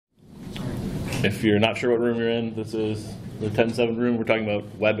If you're not sure what room you're in, this is the 10.7 room. We're talking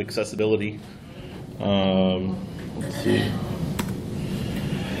about web accessibility. Let's see.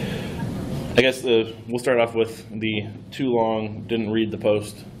 I guess we'll start off with the too long, didn't read the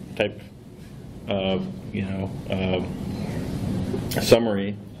post type,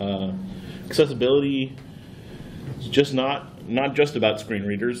 summary. Accessibility is just not just about screen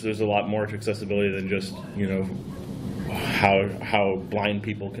readers. There's a lot more to accessibility than just how blind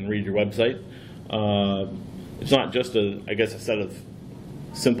people can read your website. It's not just a set of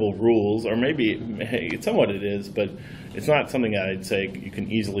simple rules, or maybe somewhat it is, but it's not something that I'd say you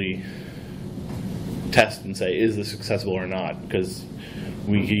can easily test and say, is this accessible or not? Because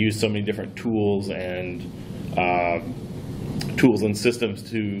we use so many different tools and systems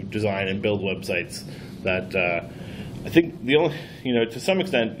to design and build websites that I think the only, to some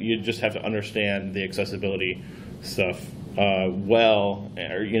extent, you just have to understand the accessibility stuff well,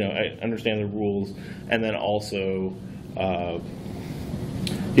 or understand the rules, and then also, and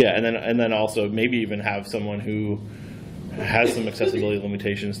then also maybe even have someone who has some accessibility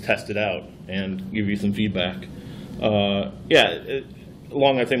limitations test it out and give you some feedback. Along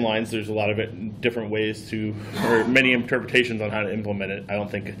that same lines, there's a lot of different ways or many interpretations on how to implement it. I don't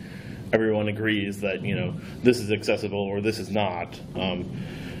think everyone agrees that this is accessible or this is not,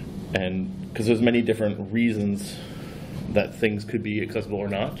 and because there's many different reasons that things could be accessible or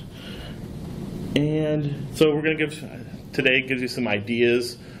not. And so we're going to today gives you some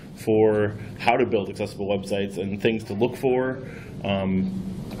ideas for how to build accessible websites and things to look for.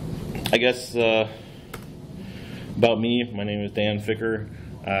 I guess about me, my name is Dan Ficker.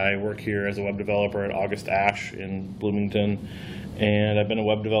 I work here as a web developer at August Ash in Bloomington, and I've been a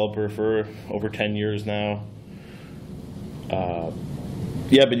web developer for over 10 years now.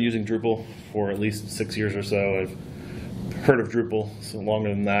 I've been using Drupal for at least 6 years or so. I've heard of Drupal so longer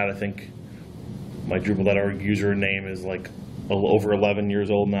than that. I think my Drupal.org username is like over 11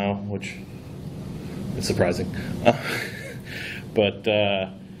 years old now, which is surprising. But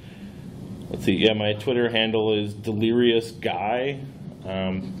let's see. Yeah, my Twitter handle is Delirious Guy.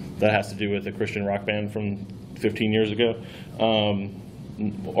 That has to do with a Christian rock band from 15 years ago,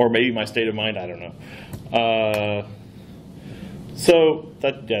 or maybe my state of mind. I don't know. So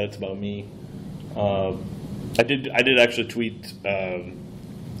that's about me. I did actually tweet a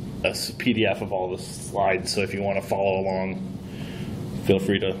PDF of all the slides. So if you want to follow along, feel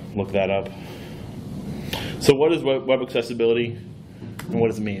free to look that up. So what is web accessibility, and what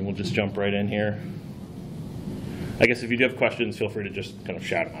does it mean? We'll just jump right in here. I guess if you do have questions, feel free to just kind of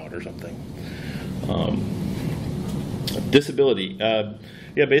shout them out or something. Disability.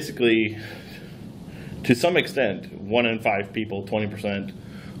 Basically, to some extent, 1 in 5 people, 20%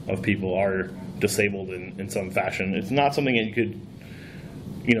 of people are disabled in some fashion. It's not something that you could,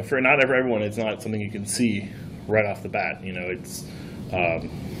 for not everyone, it's not something you can see right off the bat. It's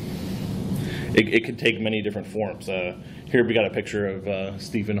it can take many different forms. Here we got a picture of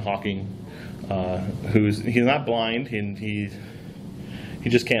Stephen Hawking, he's not blind, and he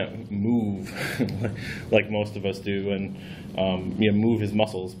just can't move like most of us do, and move his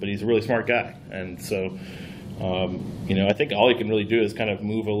muscles. But he's a really smart guy, and so I think all he can really do is kind of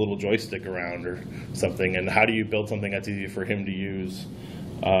move a little joystick around or something. And how do you build something that's easy for him to use?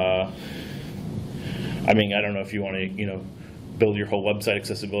 I don't know if you want to build your whole website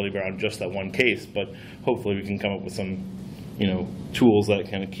accessibility around just that one case, but hopefully we can come up with some tools that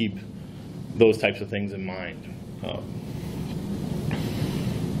kind of keep those types of things in mind.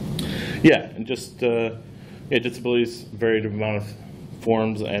 And just disabilities vary in amount of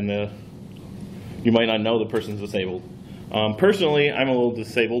forms, and you might not know the person's disabled. Personally, I'm a little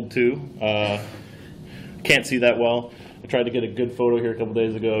disabled too. Can't see that well. I tried to get a good photo here a couple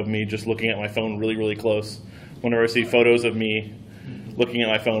days ago of me just looking at my phone really, really close. Whenever I see photos of me looking at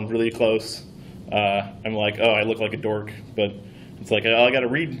my phone really close, I'm like, oh, I look like a dork. But it's like, I got to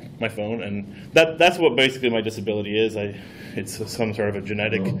read my phone, and that's what basically my disability is. It's some sort of a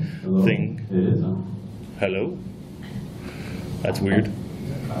genetic thing. It is, huh? Hello? That's weird.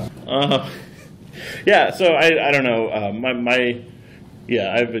 So I don't know. I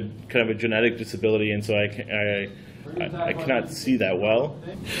have a kind of a genetic disability, and so I cannot see that well.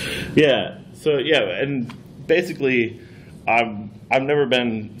 And basically, I've never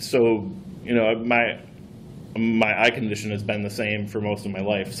been so, my eye condition has been the same for most of my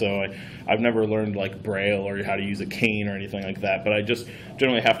life, so I've never learned like Braille or how to use a cane or anything like that, but I just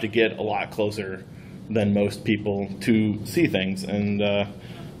generally have to get a lot closer than most people to see things, and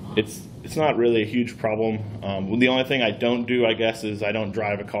it's not really a huge problem. The only thing I don't do, I guess, is I don't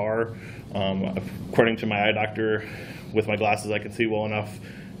drive a car. According to my eye doctor, with my glasses I can see well enough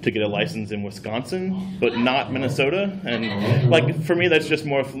to get a license in Wisconsin, but not Minnesota. And like for me, that's just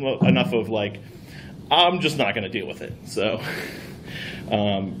more enough of like, I'm just not going to deal with it. So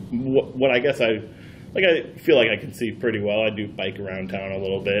what I guess I feel like I can see pretty well. I do bike around town a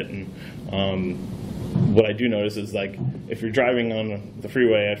little bit, and what I do notice is like if you're driving on the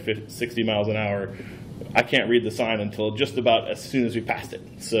freeway at 60 miles an hour, I can't read the sign until just about as soon as we passed it.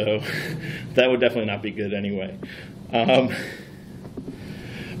 So that would definitely not be good anyway.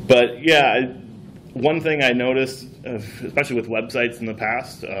 But yeah, one thing I noticed, especially with websites in the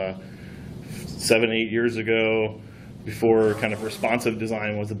past, 7, 8 years ago, before kind of responsive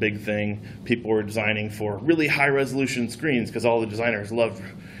design was a big thing, people were designing for really high resolution screens because all the designers love,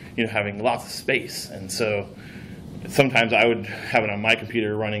 having lots of space. And so sometimes I would have it on my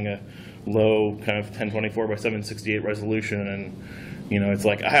computer running a low kind of 1024 by 768 resolution, and it's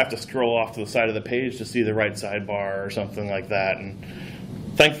like I have to scroll off to the side of the page to see the right sidebar or something like that. And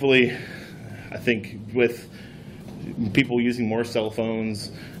thankfully, I think with people using more cell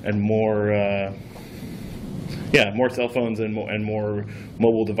phones and more cell phones and more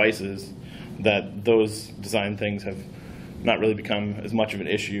mobile devices, that those design things have not really become as much of an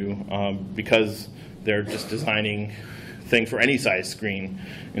issue because they're just designing things for any size screen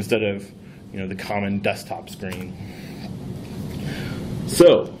instead of the common desktop screen.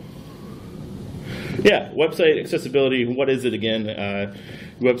 So yeah, website accessibility, what is it again?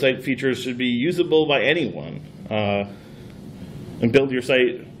 Website features should be usable by anyone, and build your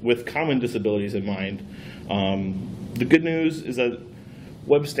site with common disabilities in mind. The good news is that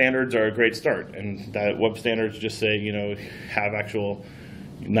web standards are a great start, and that web standards just say, have actual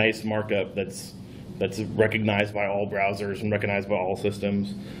nice markup that's recognized by all browsers and recognized by all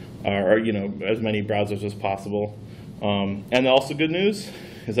systems, or as many browsers as possible. And also good news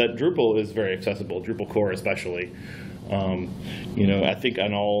is that Drupal is very accessible, Drupal core especially. I think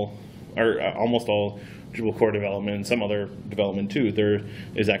on almost all Drupal core development and some other development too, there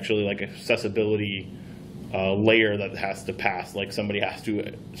is actually like accessibility layer that has to pass. Like somebody has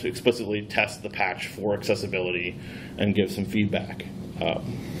to explicitly test the patch for accessibility and give some feedback.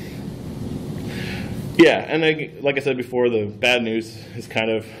 Yeah, and like I said before, the bad news is kind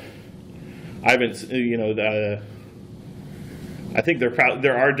of, I think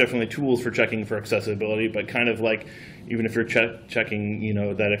there are definitely tools for checking for accessibility, but kind of like even if you're checking,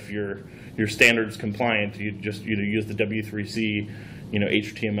 that if your standards compliant, you just use the W3C,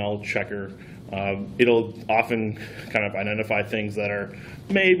 HTML checker. It'll often kind of identify things that are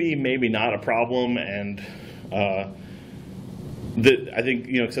maybe not a problem, and I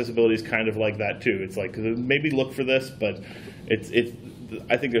think accessibility is kind of like that too. It's like maybe look for this, but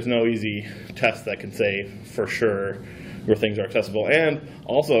I think there's no easy test that can say for sure where things are accessible. And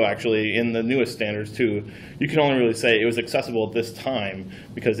also actually in the newest standards too, you can only really say it was accessible at this time,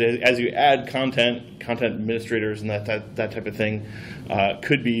 because as you add content administrators and that type of thing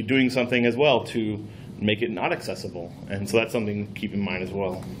could be doing something as well to make it not accessible. And so that's something to keep in mind as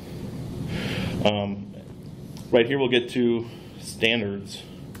well. Right here we'll get to standards.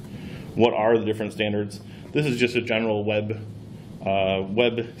 What are the different standards? This is just a general web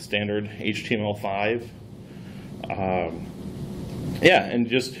standard, HTML5. Yeah, and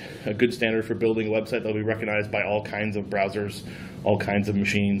just a good standard for building a website that'll be recognized by all kinds of browsers, all kinds of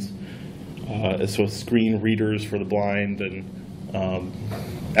machines. So screen readers for the blind, and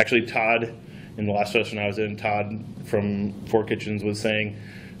actually Todd, in the last session I was in, Todd from Four Kitchens was saying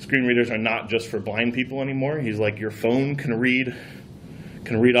screen readers are not just for blind people anymore. He's like, your phone can read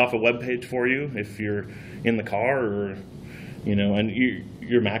off a web page for you if you're in the car, or and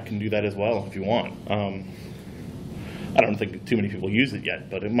your Mac can do that as well if you want. I don't think too many people use it yet,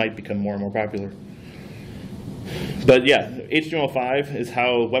 but it might become more and more popular. But yeah, HTML5 is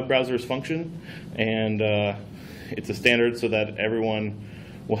how web browsers function, and it's a standard so that everyone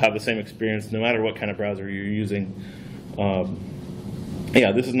will have the same experience no matter what kind of browser you're using.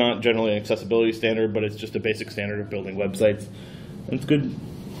 Yeah, this is not generally an accessibility standard, but it's just a basic standard of building websites. And it's good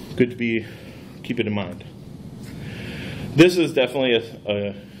to keep it in mind. This is definitely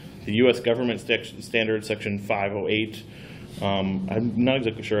the U.S. government standard, section 508. I'm not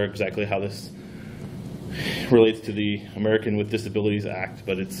exactly sure how this relates to the American with Disabilities Act,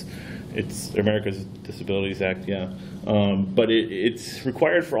 but it's America's Disabilities Act, yeah. But it's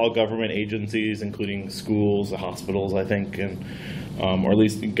required for all government agencies, including schools, hospitals, I think, and or at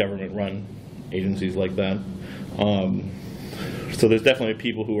least government-run agencies like that. So there's definitely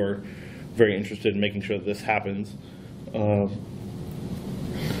people who are very interested in making sure that this happens.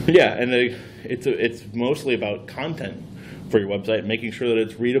 Yeah, and it's mostly about content for your website, making sure that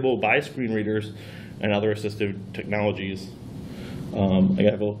it's readable by screen readers and other assistive technologies. I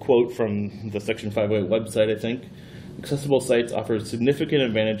have a quote from the Section 508 website, I think. Accessible sites offer significant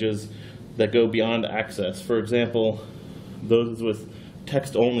advantages that go beyond access. For example, those with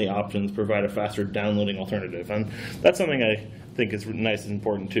text-only options provide a faster downloading alternative. And that's something I think is nice and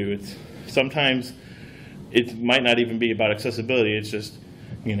important too. Sometimes it might not even be about accessibility. It's just,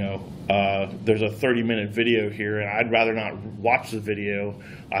 there's a 30-minute video here, and I'd rather not watch the video.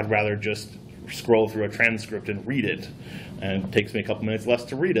 I'd rather just scroll through a transcript and read it. And it takes me a couple minutes less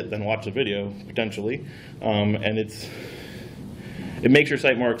to read it than watch the video, potentially. And it makes your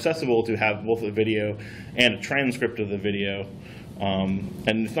site more accessible to have both a video and a transcript of the video.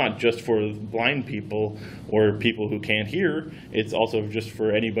 And it's not just for blind people or people who can't hear. It's also just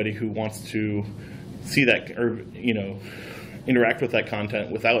for anybody who wants to see that, or interact with that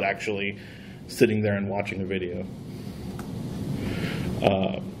content without actually sitting there and watching a video.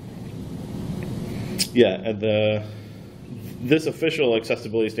 This official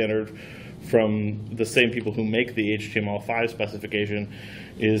accessibility standard from the same people who make the HTML5 specification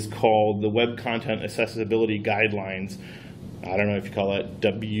is called the Web Content Accessibility Guidelines. I don't know if you call that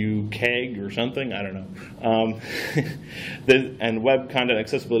WCAG or something, I don't know. And Web Content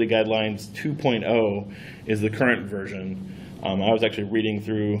Accessibility Guidelines 2.0 is the current version. I was actually reading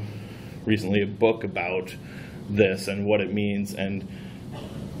through recently a book about this and what it means, and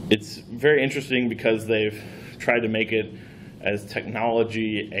it's very interesting because they've tried to make it as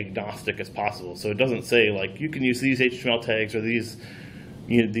technology agnostic as possible. So it doesn't say like you can use these HTML tags or these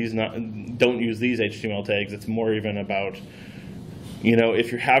don't use these HTML tags. It's more even about,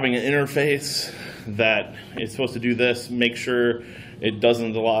 if you're having an interface that is supposed to do this, make sure it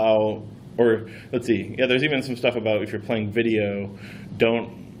doesn't allow, or let's see, there's even some stuff about if you're playing video,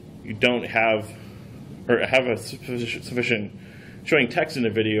 don't have a sufficient showing text in a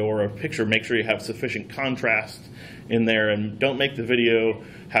video or a picture, make sure you have sufficient contrast in there, and don't make the video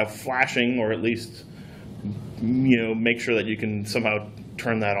have flashing, or at least make sure that you can somehow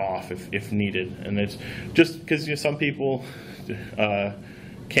turn that off if needed. And it's just because some people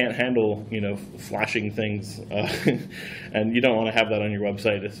can't handle flashing things, and you don't want to have that on your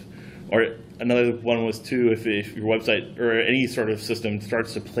website. Or another one was too, if your website or any sort of system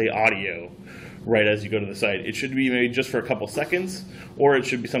starts to play audio right as you go to the site, it should be maybe just for a couple seconds, or it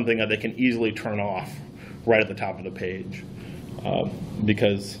should be something that they can easily turn off right at the top of the page.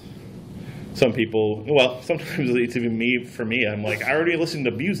 Because some people, sometimes it's even for me, I'm like, I already listened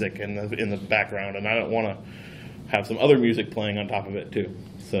to music in the background, and I don't want to have some other music playing on top of it too.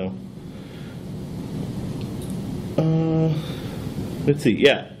 So, let's see.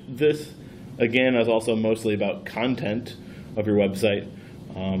 This again is also mostly about content of your website.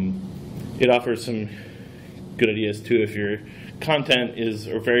 It offers some good ideas too. If your content is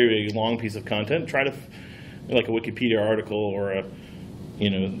a very, very long piece of content, try to, like a Wikipedia article or a,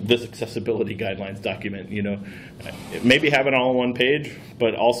 this accessibility guidelines document, maybe have it all on one page,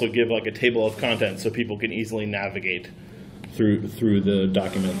 but also give like a table of contents so people can easily navigate through the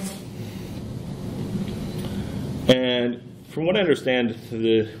documents. And from what I understand,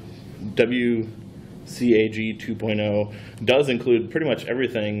 the WCAG 2.0 does include pretty much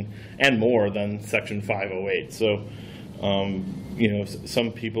everything and more than Section 508. So,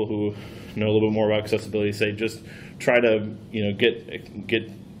 some people who know a little bit more about accessibility say just try to, get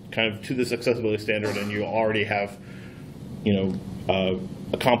kind of to this accessibility standard, and you already have,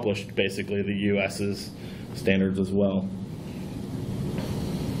 accomplished basically the US's standards as well.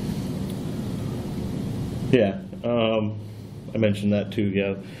 I mentioned that too.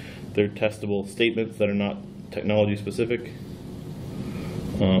 They're testable statements that are not technology specific.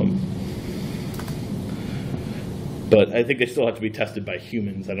 But I think they still have to be tested by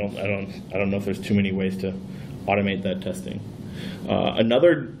humans. I don't know if there's too many ways to automate that testing.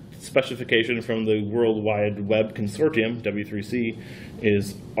 Another specification from the World Wide Web Consortium, W3C,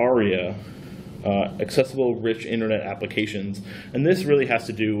 is ARIA, Accessible Rich Internet Applications. And this really has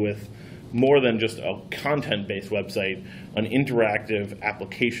to do with more than just a content-based website, an interactive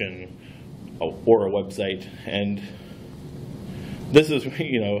application or a website. And this is,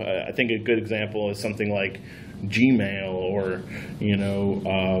 I think a good example is something like Gmail or,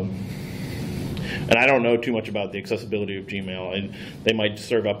 and I don't know too much about the accessibility of Gmail, and they might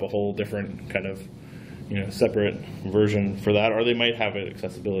serve up a whole different kind of, separate version for that, or they might have an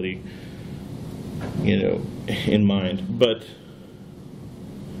accessibility, in mind. But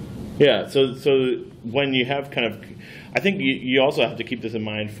so when you have kind of, I think you also have to keep this in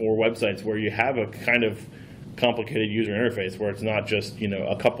mind for websites where you have a kind of complicated user interface where it's not just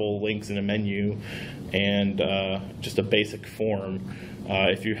a couple links in a menu and just a basic form.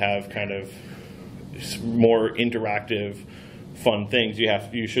 If you have kind of more interactive fun things,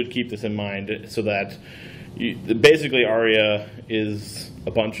 you should keep this in mind, so that basically ARIA is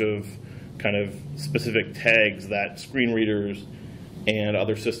a bunch of kind of specific tags that screen readers and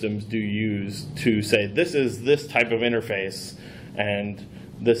other systems do use to say, this is this type of interface, and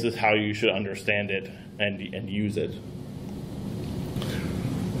this is how you should understand it and use it.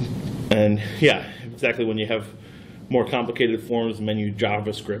 And yeah, exactly, when you have more complicated forms, menu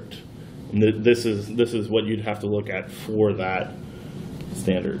JavaScript, this is what you'd have to look at for that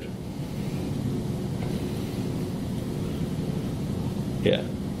standard. Yeah.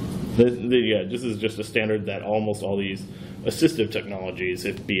 This is just a standard that almost all these assistive technologies,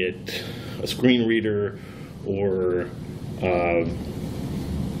 if be it a screen reader or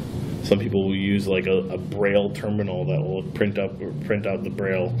some people will use like a Braille terminal that will print out the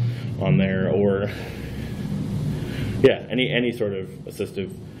Braille on there, or yeah, any sort of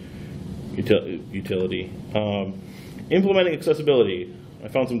assistive utility. Implementing accessibility. I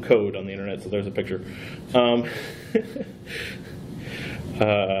found some code on the internet, so there's a picture.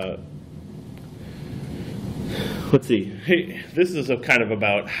 Let's see. Hey, this is kind of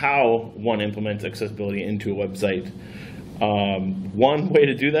about how one implements accessibility into a website. One way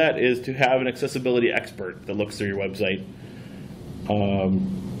to do that is to have an accessibility expert that looks through your website.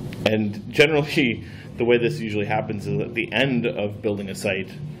 And generally, the way this usually happens is at the end of building a site,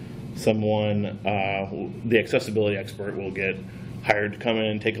 someone, the accessibility expert, will get hired to come in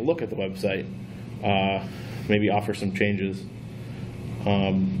and take a look at the website, maybe offer some changes.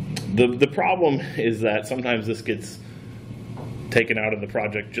 The problem is that sometimes this gets taken out of the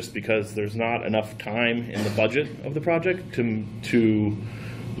project just because there's not enough time in the budget of the project to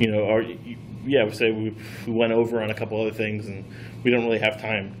or yeah, say we went over on a couple other things and we don't really have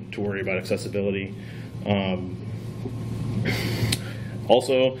time to worry about accessibility.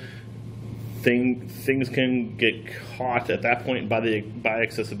 Also, things can get caught at that point by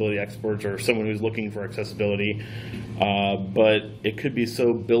accessibility experts or someone who's looking for accessibility, but it could be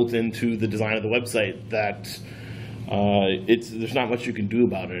so built into the design of the website that there's not much you can do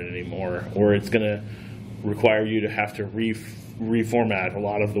about it anymore, or it's going to require you to have to reformat a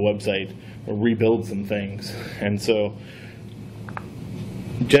lot of the website or rebuild some things. And so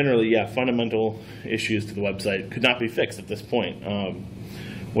generally, yeah, fundamental issues to the website could not be fixed at this point,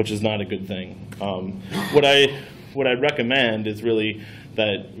 which is not a good thing. What I'd recommend is really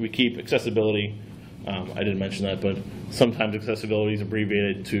that we keep accessibility. I didn't mention that, but sometimes accessibility is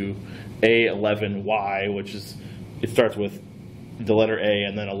abbreviated to A11Y, which is, it starts with the letter A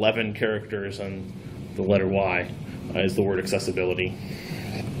and then 11 characters, and the letter Y is the word accessibility.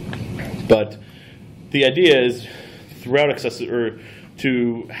 But the idea is throughout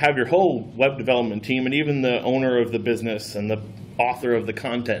to have your whole web development team and even the owner of the business and the author of the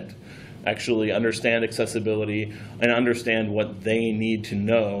content actually understand accessibility and understand what they need to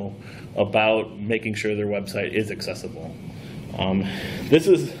know about making sure their website is accessible. This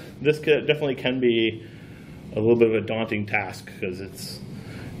definitely can be a little bit of a daunting task, because it's,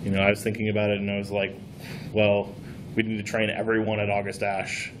 I was thinking about it and I was like, well, we need to train everyone at August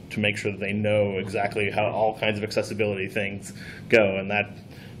Ash to make sure that they know exactly how all kinds of accessibility things go, and that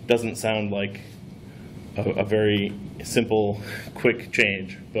doesn't sound like a very simple, quick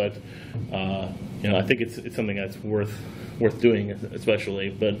change, but I think it's something that's worth doing, especially.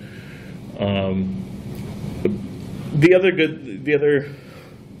 But on the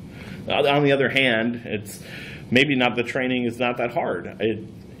other hand, it's maybe not, the training is not that hard.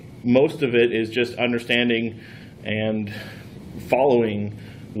 Most of it is just understanding and following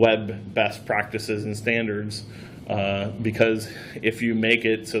web best practices and standards, because if you make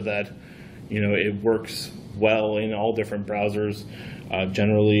it so that it works well in all different browsers,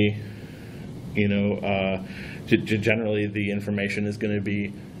 generally the information is going to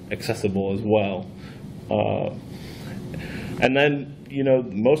be accessible as well. And then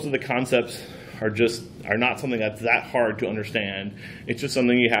most of the concepts are not something that's that hard to understand. It's just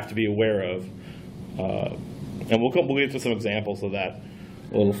something you have to be aware of. And we'll get to some examples of that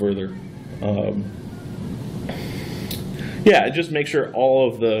a little further. Yeah, just make sure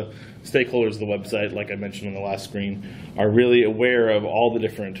all of the stakeholders of the website, like I mentioned on the last screen, are really aware of all the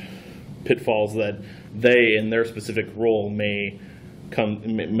different pitfalls that they, in their specific role, may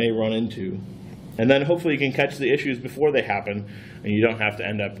run into. And then hopefully you can catch the issues before they happen, and you don't have to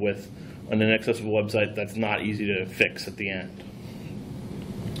end up with an inaccessible website that's not easy to fix at the end.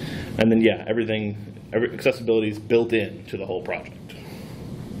 And then, yeah, every accessibility is built into the whole project.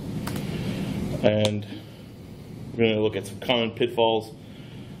 And we're going to look at some common pitfalls.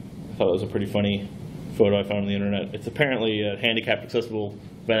 I thought it was a pretty funny photo I found on the internet. It's apparently a handicapped accessible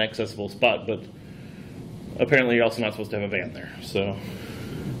spot, but apparently you're also not supposed to have a van there, so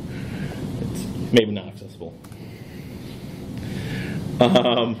it's maybe not accessible.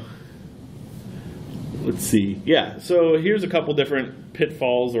 Let's see. Yeah, so here's a couple different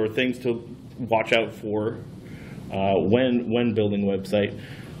pitfalls or things to watch out for when building a website.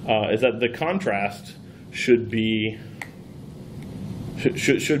 Is that the contrast should be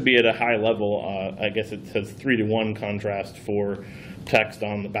at a high level. I guess it says 3:1 contrast for text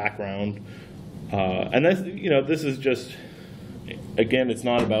on the background, and that's, this is just, again, it's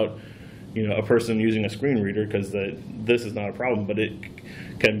not about a person using a screen reader, because this is not a problem, but it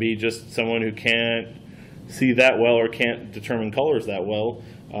can be just someone who can't see that well or can't determine colors that well.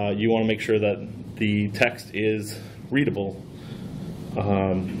 You want to make sure that the text is readable.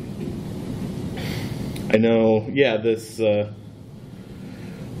 I know, yeah, this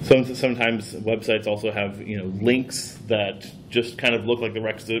sometimes websites also have links that just kind of look like the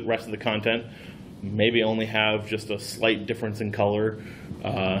rest of the content, maybe only have just a slight difference in color.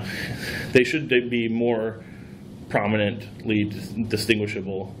 They should be more prominently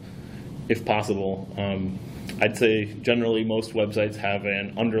distinguishable if possible. I'd say generally most websites have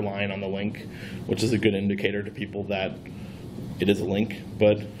an underline on the link, which is a good indicator to people that it is a link,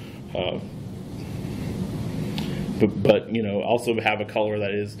 but also have a color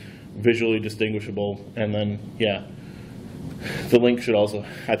that is visually distinguishable. And then, yeah, the link should also,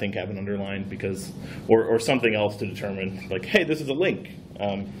 I think, have an underline, because, or something else to determine, like, hey, this is a link.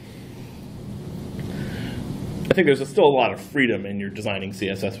 I think there's still a lot of freedom in your designing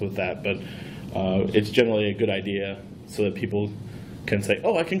CSS with that, but it's generally a good idea so that people can say,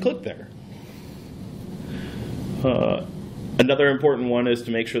 oh, I can click there. Another important one is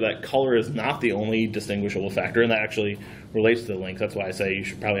to make sure that color is not the only distinguishable factor, and that actually relates to the links. That's why I say you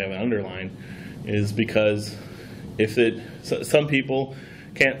should probably have an underline, is because if some people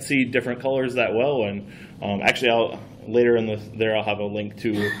can't see different colors that well, and actually later in I'll have a link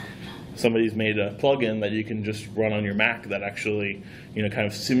to somebody's made a plugin that you can just run on your Mac that actually kind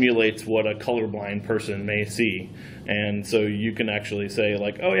of simulates what a colorblind person may see, and so you can actually say,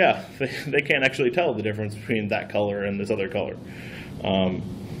 like, oh yeah, they can't actually tell the difference between that color and this other color,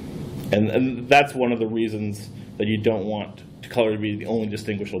 and that's one of the reasons that you don't want color to be the only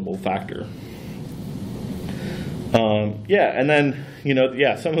distinguishable factor. Yeah, and then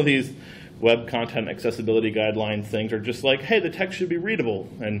some of these web content accessibility guidelines things are just like, hey, the text should be readable,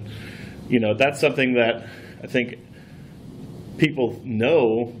 and that's something that I think people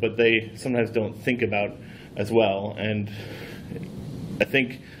know, but they sometimes don't think about as well. And I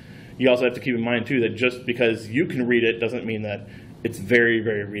think you also have to keep in mind too that just because you can read it doesn't mean that it's very,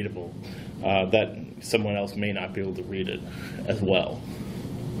 very readable. That someone else may not be able to read it as well.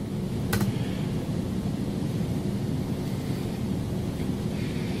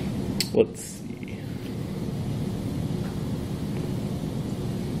 Let's see.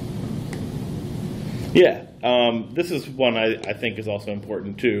 Yeah, this is one I think is also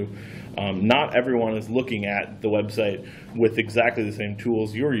important too. Not everyone is looking at the website with exactly the same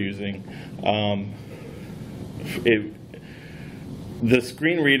tools you're using. The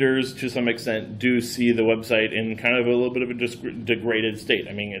screen readers, to some extent, do see the website in kind of a little bit of a degraded state.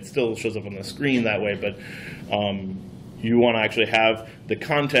 I mean, it still shows up on the screen that way, but you want to actually have the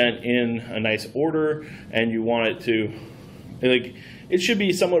content in a nice order, and you want it to, like, it should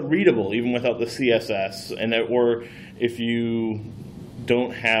be somewhat readable even without the CSS, or if you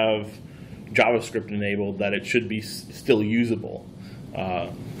don't have JavaScript enabled, that it should be still usable.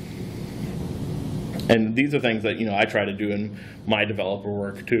 And these are things that I try to do in my developer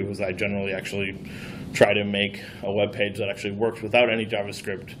work too, is I generally actually try to make a web page that actually works without any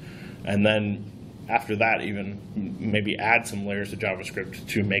JavaScript, and then after that even maybe add some layers of JavaScript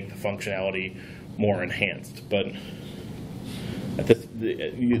to make the functionality more enhanced. But at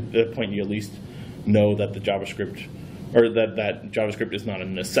the point you at least know that the JavaScript, or that JavaScript is not a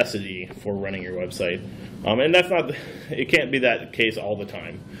necessity for running your website, and that's not, it can't be that case all the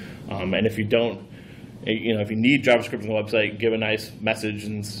time. And if you don't, if you need JavaScript on the website, give a nice message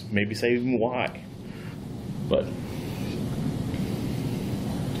and maybe say even why. But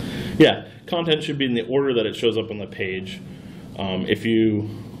yeah, content should be in the order that it shows up on the page. If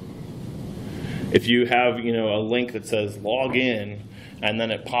you have a link that says log in and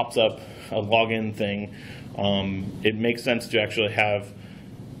then it pops up a login thing, it makes sense to actually have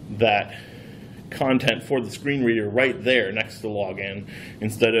that content for the screen reader right there next to login,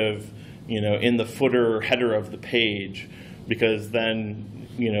 instead of in the footer or header of the page, because then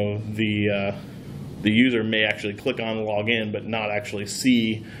the user may actually click on login but not actually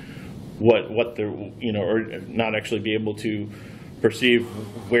see what they're or not actually be able to perceive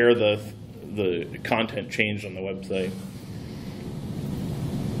where the the content changed on the website.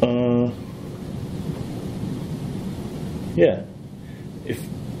 Yeah.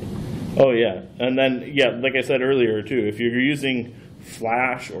 Oh yeah, and then like I said earlier too, if you're using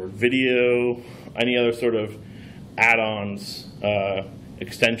Flash or video, any other sort of add-ons,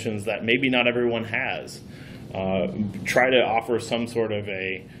 extensions that maybe not everyone has, try to offer some sort of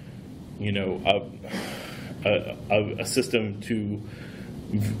a system to,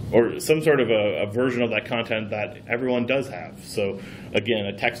 or some sort of a version of that content that everyone does have. So again,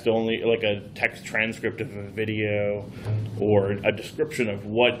 a text only, like a text transcript of a video, or a description of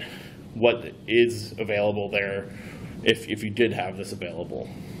what is available there if you did have this available.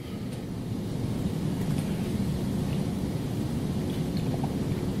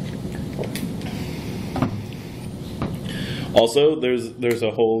 Also, there's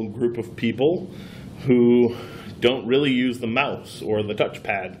a whole group of people who don't really use the mouse or the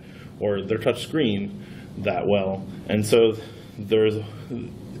touchpad or their touch screen that well, and so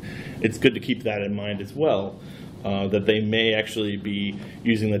it's good to keep that in mind as well, that they may actually be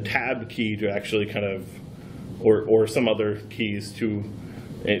using the tab key to actually kind of, or some other keys to.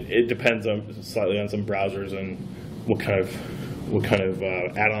 It depends slightly on some browsers and what kind of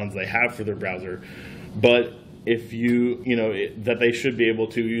add-ons they have for their browser, but if that they should be able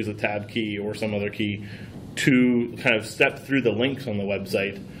to use a tab key or some other key to kind of step through the links on the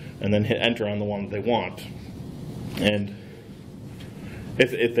website and then hit enter on the one that they want. And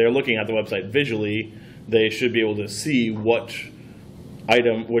if they're looking at the website visually, they should be able to see which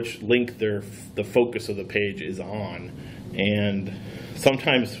link the focus of the page is on. And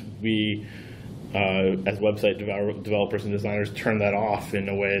sometimes we, as website developers and designers, turn that off in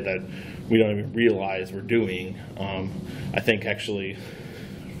a way that we don't even realize we're doing. I think actually,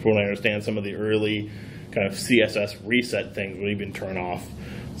 from what I understand, some of the early kind of CSS reset things would even turn off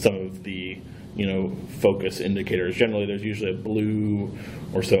some of the focus indicators. Generally, there's usually a blue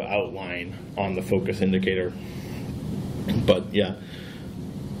or so outline on the focus indicator. But yeah,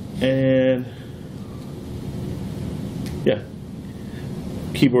 and yeah,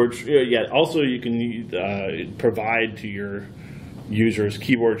 keyboard. Yeah, also you can provide to your users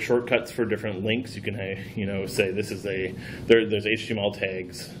keyboard shortcuts for different links. You can say this is there's HTML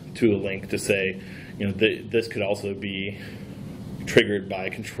tags to a link to say this could also be triggered by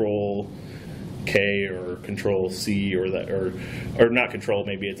Control K or Control C or not Control,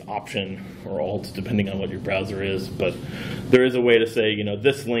 maybe it's Option or Alt depending on what your browser is. But there is a way to say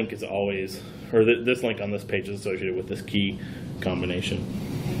this link is always, or this link on this page is associated with this key combination.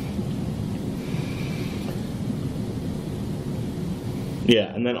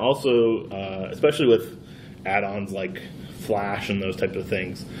 Yeah, and then also, especially with add-ons like Flash and those types of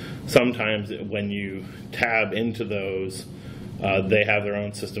things, sometimes when you tab into those, they have their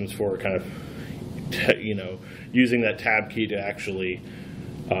own systems for kind of, using that tab key to actually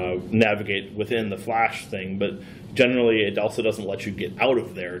navigate within the Flash thing. But generally, it also doesn't let you get out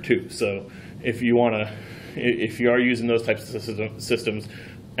of there too. So if you are using those types of systems,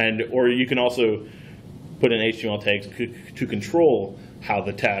 or you can also put in HTML tags to control how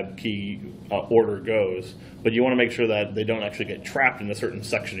the tab key order goes, but you want to make sure that they don't actually get trapped in a certain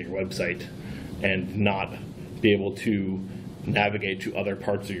section of your website and not be able to navigate to other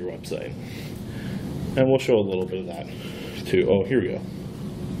parts of your website. And we'll show a little bit of that too. Oh, here we go.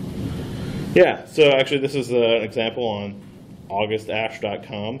 Yeah, so actually this is an example on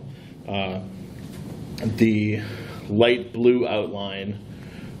augustash.com. The light blue outline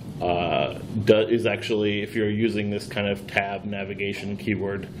is actually, if you're using this kind of tab navigation,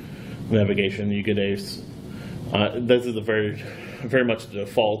 keyboard navigation, you get this is a very much the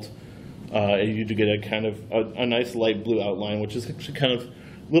default. You do get a kind of a nice light blue outline, which is actually kind of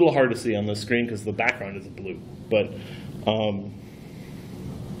a little hard to see on the screen because the background is blue. But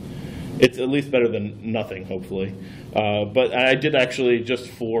it's at least better than nothing, hopefully. But I did actually, just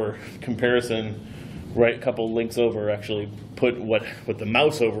for comparison, write a couple links over, actually put what the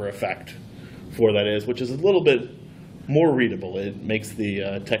mouse over effect for that is, which is a little bit more readable. It makes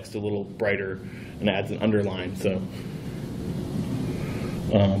the text a little brighter and adds an underline. So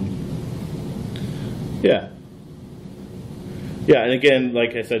yeah, and again,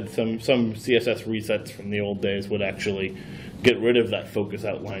 like I said, some CSS resets from the old days would actually get rid of that focus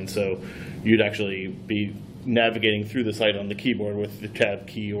outline, so you'd actually be navigating through the site on the keyboard with the tab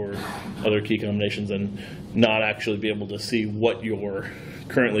key or other key combinations and not actually be able to see what you're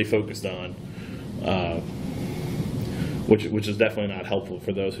currently focused on, which is definitely not helpful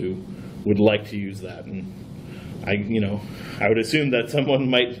for those who would like to use that. And I would assume that someone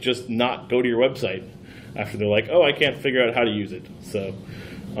might just not go to your website after they're like, oh, I can't figure out how to use it. So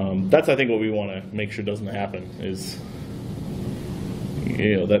That's, I think, what we want to make sure doesn't happen is,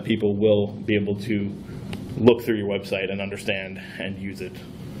 that people will be able to look through your website and understand and use it.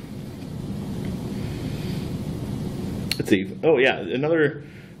 Let's see. Oh yeah, another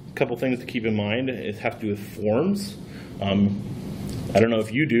couple things to keep in mind is have to do with forms. I don't know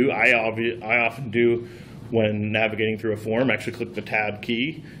if you do. I often do when navigating through a form. Actually, click the tab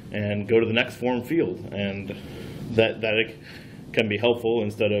key and go to the next form field, and that can be helpful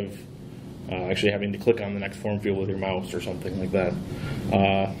instead of actually having to click on the next form field with your mouse or something like that.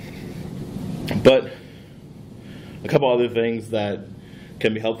 But a couple other things that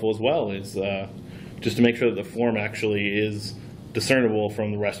can be helpful as well is just to make sure that the form actually is discernible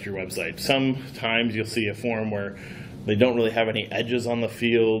from the rest of your website. Sometimes you'll see a form where they don't really have any edges on the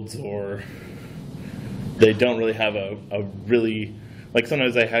fields, or they don't really have a really, like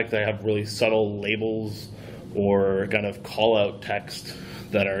sometimes they have really subtle labels or kind of call-out text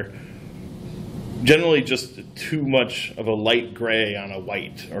that are generally just too much of a light gray on a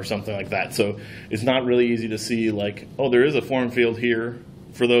white or something like that. So it's not really easy to see, like, oh, there is a form field here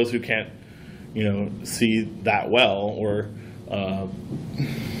for those who can't, see that well, or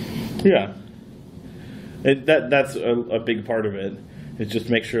yeah. That's a big part of it. Is just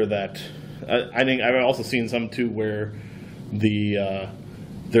make sure that I think I've also seen some too where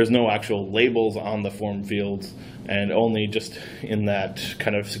there's no actual labels on the form fields, and only just in that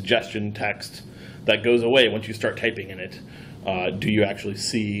kind of suggestion text that goes away once you start typing in it. Do you actually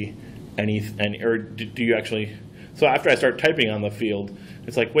see or do you actually? So after I start typing on the field,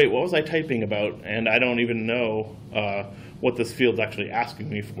 it's like, wait, what was I typing about? And I don't even know what this field's actually asking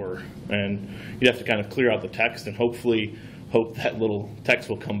me for. And you have to kind of clear out the text and hope that little text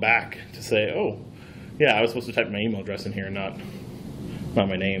will come back to say, oh, yeah, I was supposed to type my email address in here, not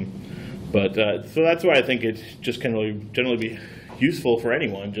my name. But so that's why I think it just can really generally be useful for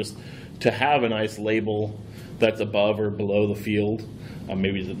anyone just to have a nice label that's above or below the field,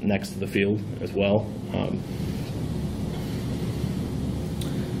 maybe next to the field as well.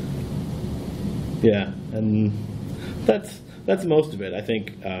 Yeah, and that's most of it, I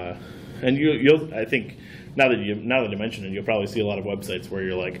think. And I think now that you mention it, you'll probably see a lot of websites where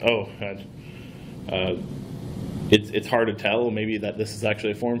you're like, oh, it's hard to tell maybe that this is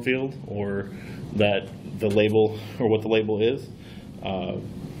actually a form field, or that the label, or what the label is. A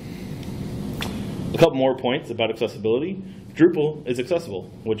couple more points about accessibility. Drupal is accessible,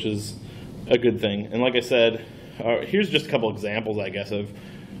 which is a good thing. And like I said, here's just a couple examples, I guess, of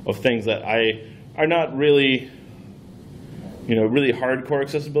things that are not really, really hardcore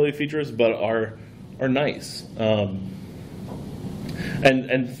accessibility features, but are nice. And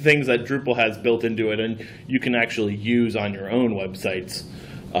things that Drupal has built into it, and you can actually use on your own websites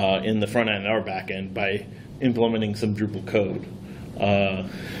in the front end or back end by implementing some Drupal code.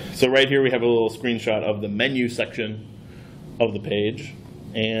 So right here we have a little screenshot of the menu section of the page,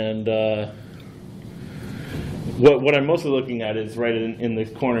 and what I'm mostly looking at is right in the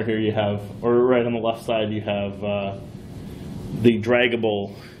corner here you have, or right on the left side you have the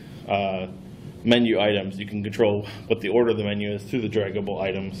draggable menu items. You can control what the order of the menu is through the draggable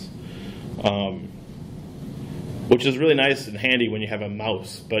items, which is really nice and handy when you have a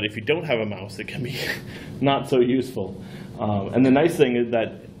mouse. But if you don't have a mouse, it can be not so useful. And the nice thing is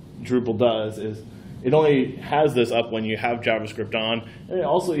that Drupal does is it only has this up when you have JavaScript on, and it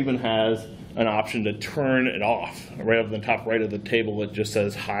also even has an option to turn it off. Right up in the top right of the table, it just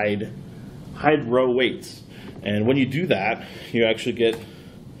says hide row weights. And when you do that, you actually get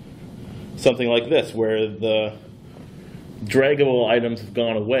something like this, where the draggable items have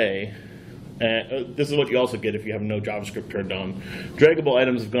gone away. And this is what you also get if you have no JavaScript turned on. Draggable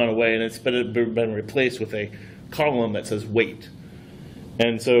items have gone away, and it's been replaced with a column that says weight.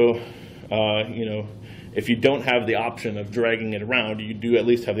 And so, if you don't have the option of dragging it around, you do at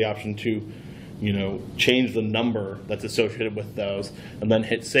least have the option to, change the number that's associated with those, and then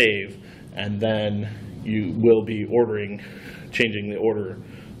hit save, and then you will be changing the order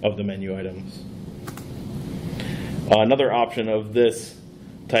of the menu items. Another option of this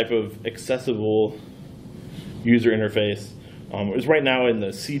type of accessible user interface is right now in the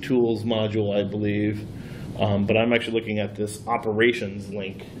CTools module, I believe, but I'm actually looking at this operations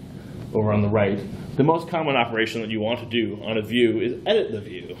link over on the right. The most common operation that you want to do on a view is edit the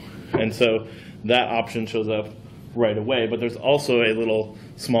view, and so that option shows up right away, but there's also a little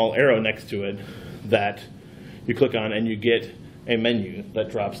small arrow next to it that you click on, and you get a menu that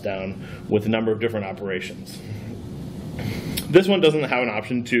drops down with a number of different operations. This one doesn't have an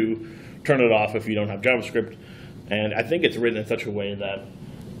option to turn it off if you don't have JavaScript, and I think it's written in such a way that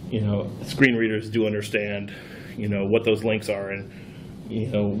screen readers do understand what those links are, and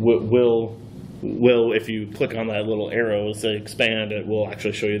will if you click on that little arrow, say expand, it will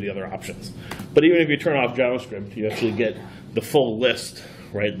actually show you the other options. But even if you turn off JavaScript, you actually get the full list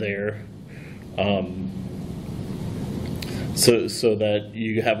right there, so that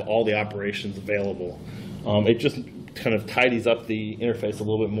you have all the operations available. It just kind of tidies up the interface a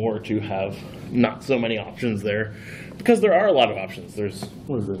little bit more to have not so many options there, because there are a lot of options. There's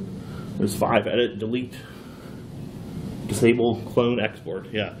 5: edit, delete, disable, clone, export.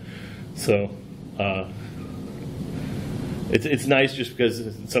 Yeah, so it's nice, just because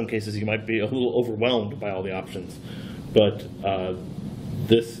in some cases you might be a little overwhelmed by all the options. But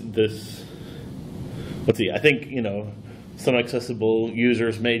this let's see. I think some accessible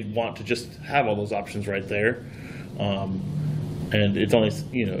users may want to just have all those options right there. And it's only,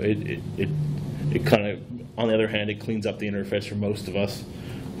 it kind of, on the other hand, it cleans up the interface for most of us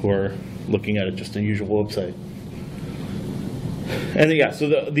who are looking at it just a usual website. And yeah,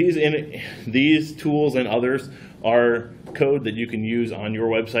 so these tools and others are code that you can use on your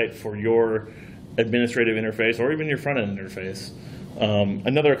website for your administrative interface or even your front-end interface.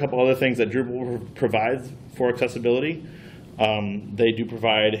 A couple other things that Drupal provides for accessibility. They do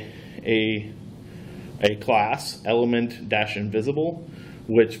provide a class, element-invisible,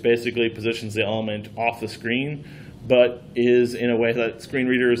 which basically positions the element off the screen, but is in a way that screen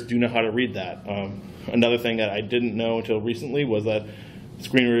readers do know how to read that. Another thing that I didn't know until recently was that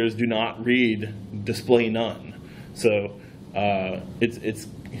screen readers do not read display none. So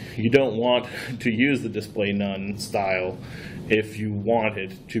you don't want to use the display none style if you want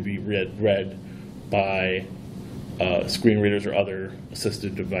it to be read by screen readers or other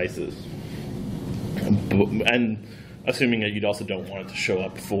assistive devices. And assuming that you also don't want it to show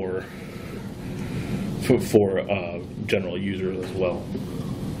up for general users as well.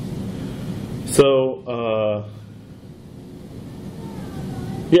 So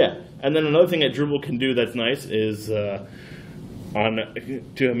yeah, and then another thing that Drupal can do that's nice is to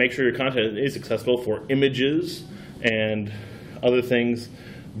make sure your content is accessible for images and other things.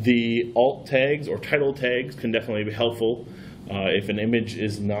 The alt tags or title tags can definitely be helpful if an image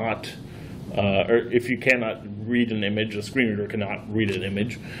is not, or if you cannot read an image, a screen reader cannot read an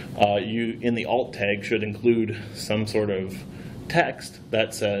image. You, in the alt tag, should include some sort of text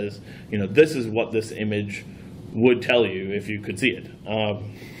that says, this is what this image would tell you if you could see it.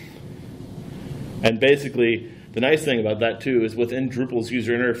 And basically, the nice thing about that too is within Drupal's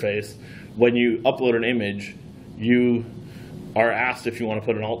user interface, when you upload an image, you are asked if you want to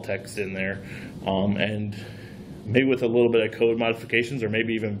put an alt text in there, and maybe with a little bit of code modifications, or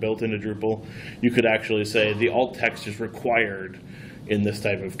maybe even built into Drupal, you could actually say the alt text is required in this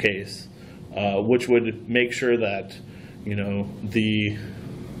type of case, which would make sure that the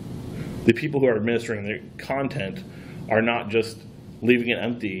people who are administering the content are not just leaving it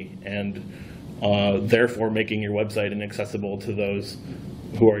empty and therefore making your website inaccessible to those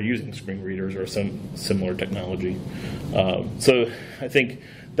who are using screen readers or some similar technology. So I think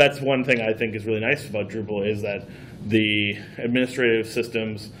that's one thing I think is really nice about Drupal, is that the administrative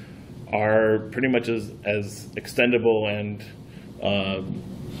systems are pretty much as extendable and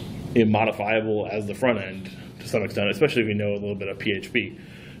modifiable as the front end to some extent, especially if you know a little bit of PHP.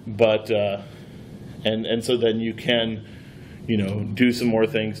 But and so then you can do some more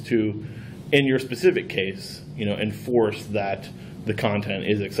things to, in your specific case, enforce that the content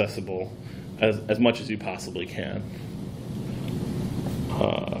is accessible as much as you possibly can.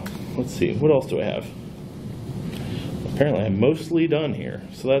 Let's see, what else do I have? Apparently I'm mostly done here,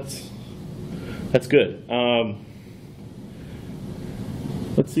 so that's good.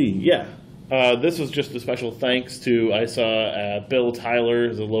 Let's see, yeah. This was just a special thanks to, I saw Bill Tyler,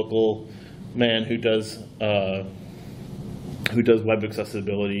 is a local man who does web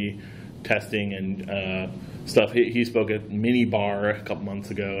accessibility testing and stuff. He spoke at Minibar a couple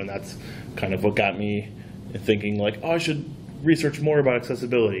months ago, and that's kind of what got me thinking, like, oh, I should research more about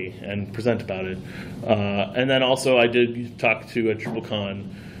accessibility and present about it. And then also I did talk to at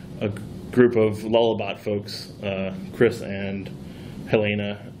DrupalCon a group of Lullabot folks, Chris and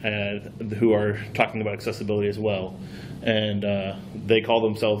Helena, who are talking about accessibility as well. And they call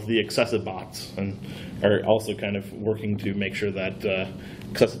themselves the Accessibots, and are also kind of working to make sure that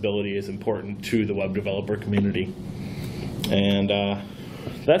accessibility is important to the web developer community. And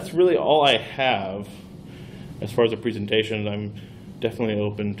that's really all I have as far as a presentation. I'm definitely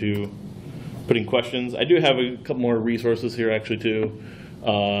open to putting questions. I do have a couple more resources here actually too.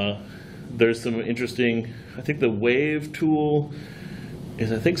 There's some interesting, I think the Wave tool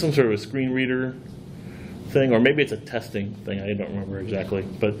is, I think, some sort of a screen reader thing, or maybe it's a testing thing, I don't remember exactly.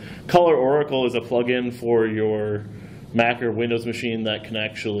 But Color Oracle is a plugin for your Mac or Windows machine that can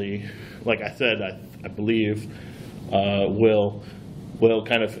actually, like I said, I believe, will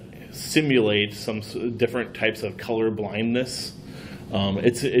kind of simulate some different types of color blindness.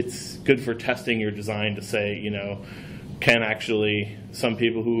 It's good for testing your design to say, you know, can actually some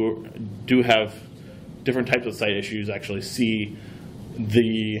people who do have different types of sight issues actually see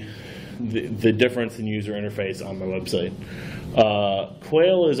the difference in user interface on my website.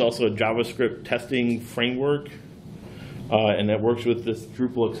 Quail is also a JavaScript testing framework, and it works with this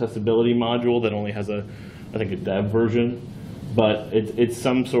Drupal accessibility module that only has I think a dev version, but it's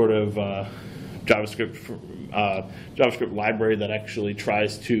some sort of JavaScript library that actually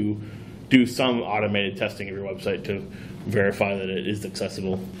tries to do some automated testing of your website to verify that it is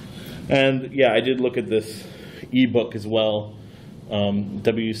accessible. And yeah, I did look at this ebook as well,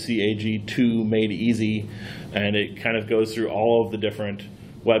 WCAG2 Made Easy, and it kind of goes through all of the different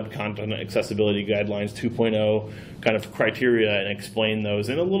web content accessibility guidelines 2.0 kind of criteria and explain those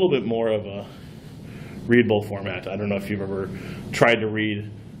in a little bit more of a readable format. I don't know if you've ever tried to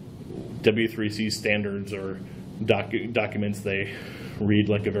read W3C standards or documents. They read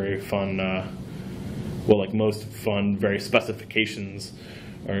like a very fun, well, like most fun, very specifications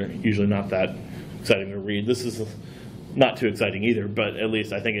are usually not that exciting to read. This is not too exciting either, but at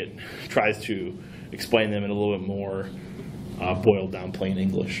least I think it tries to explain them in a little bit more boiled down plain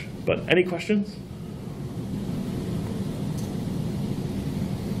English. But any questions?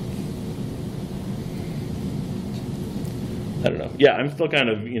 I don't know. Yeah, I'm still kind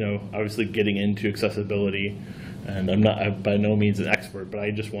of, you know, obviously getting into accessibility, and I'm by no means an expert, but I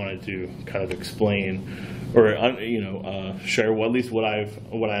just wanted to kind of explain, or you know, share at least what I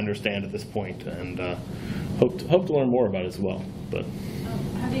understand at this point, and hope to learn more about it as well. But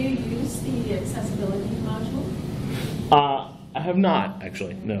have you used the accessibility module? I have not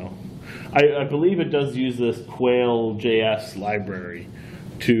actually. No, I believe it does use this Quail.js library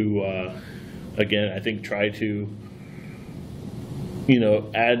to again, I think try to, you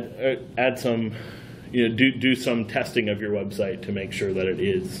know, add some, you know, do some testing of your website to make sure that it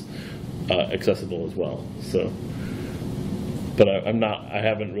is accessible as well. So, but I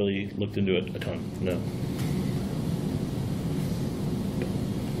haven't really looked into it a ton. No.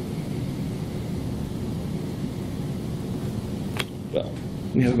 Well,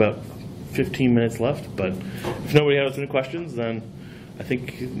 we have about 15 minutes left, but if nobody has any questions, then I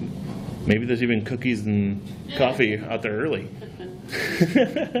think maybe there's even cookies and coffee out there early.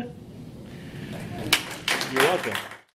 You're welcome.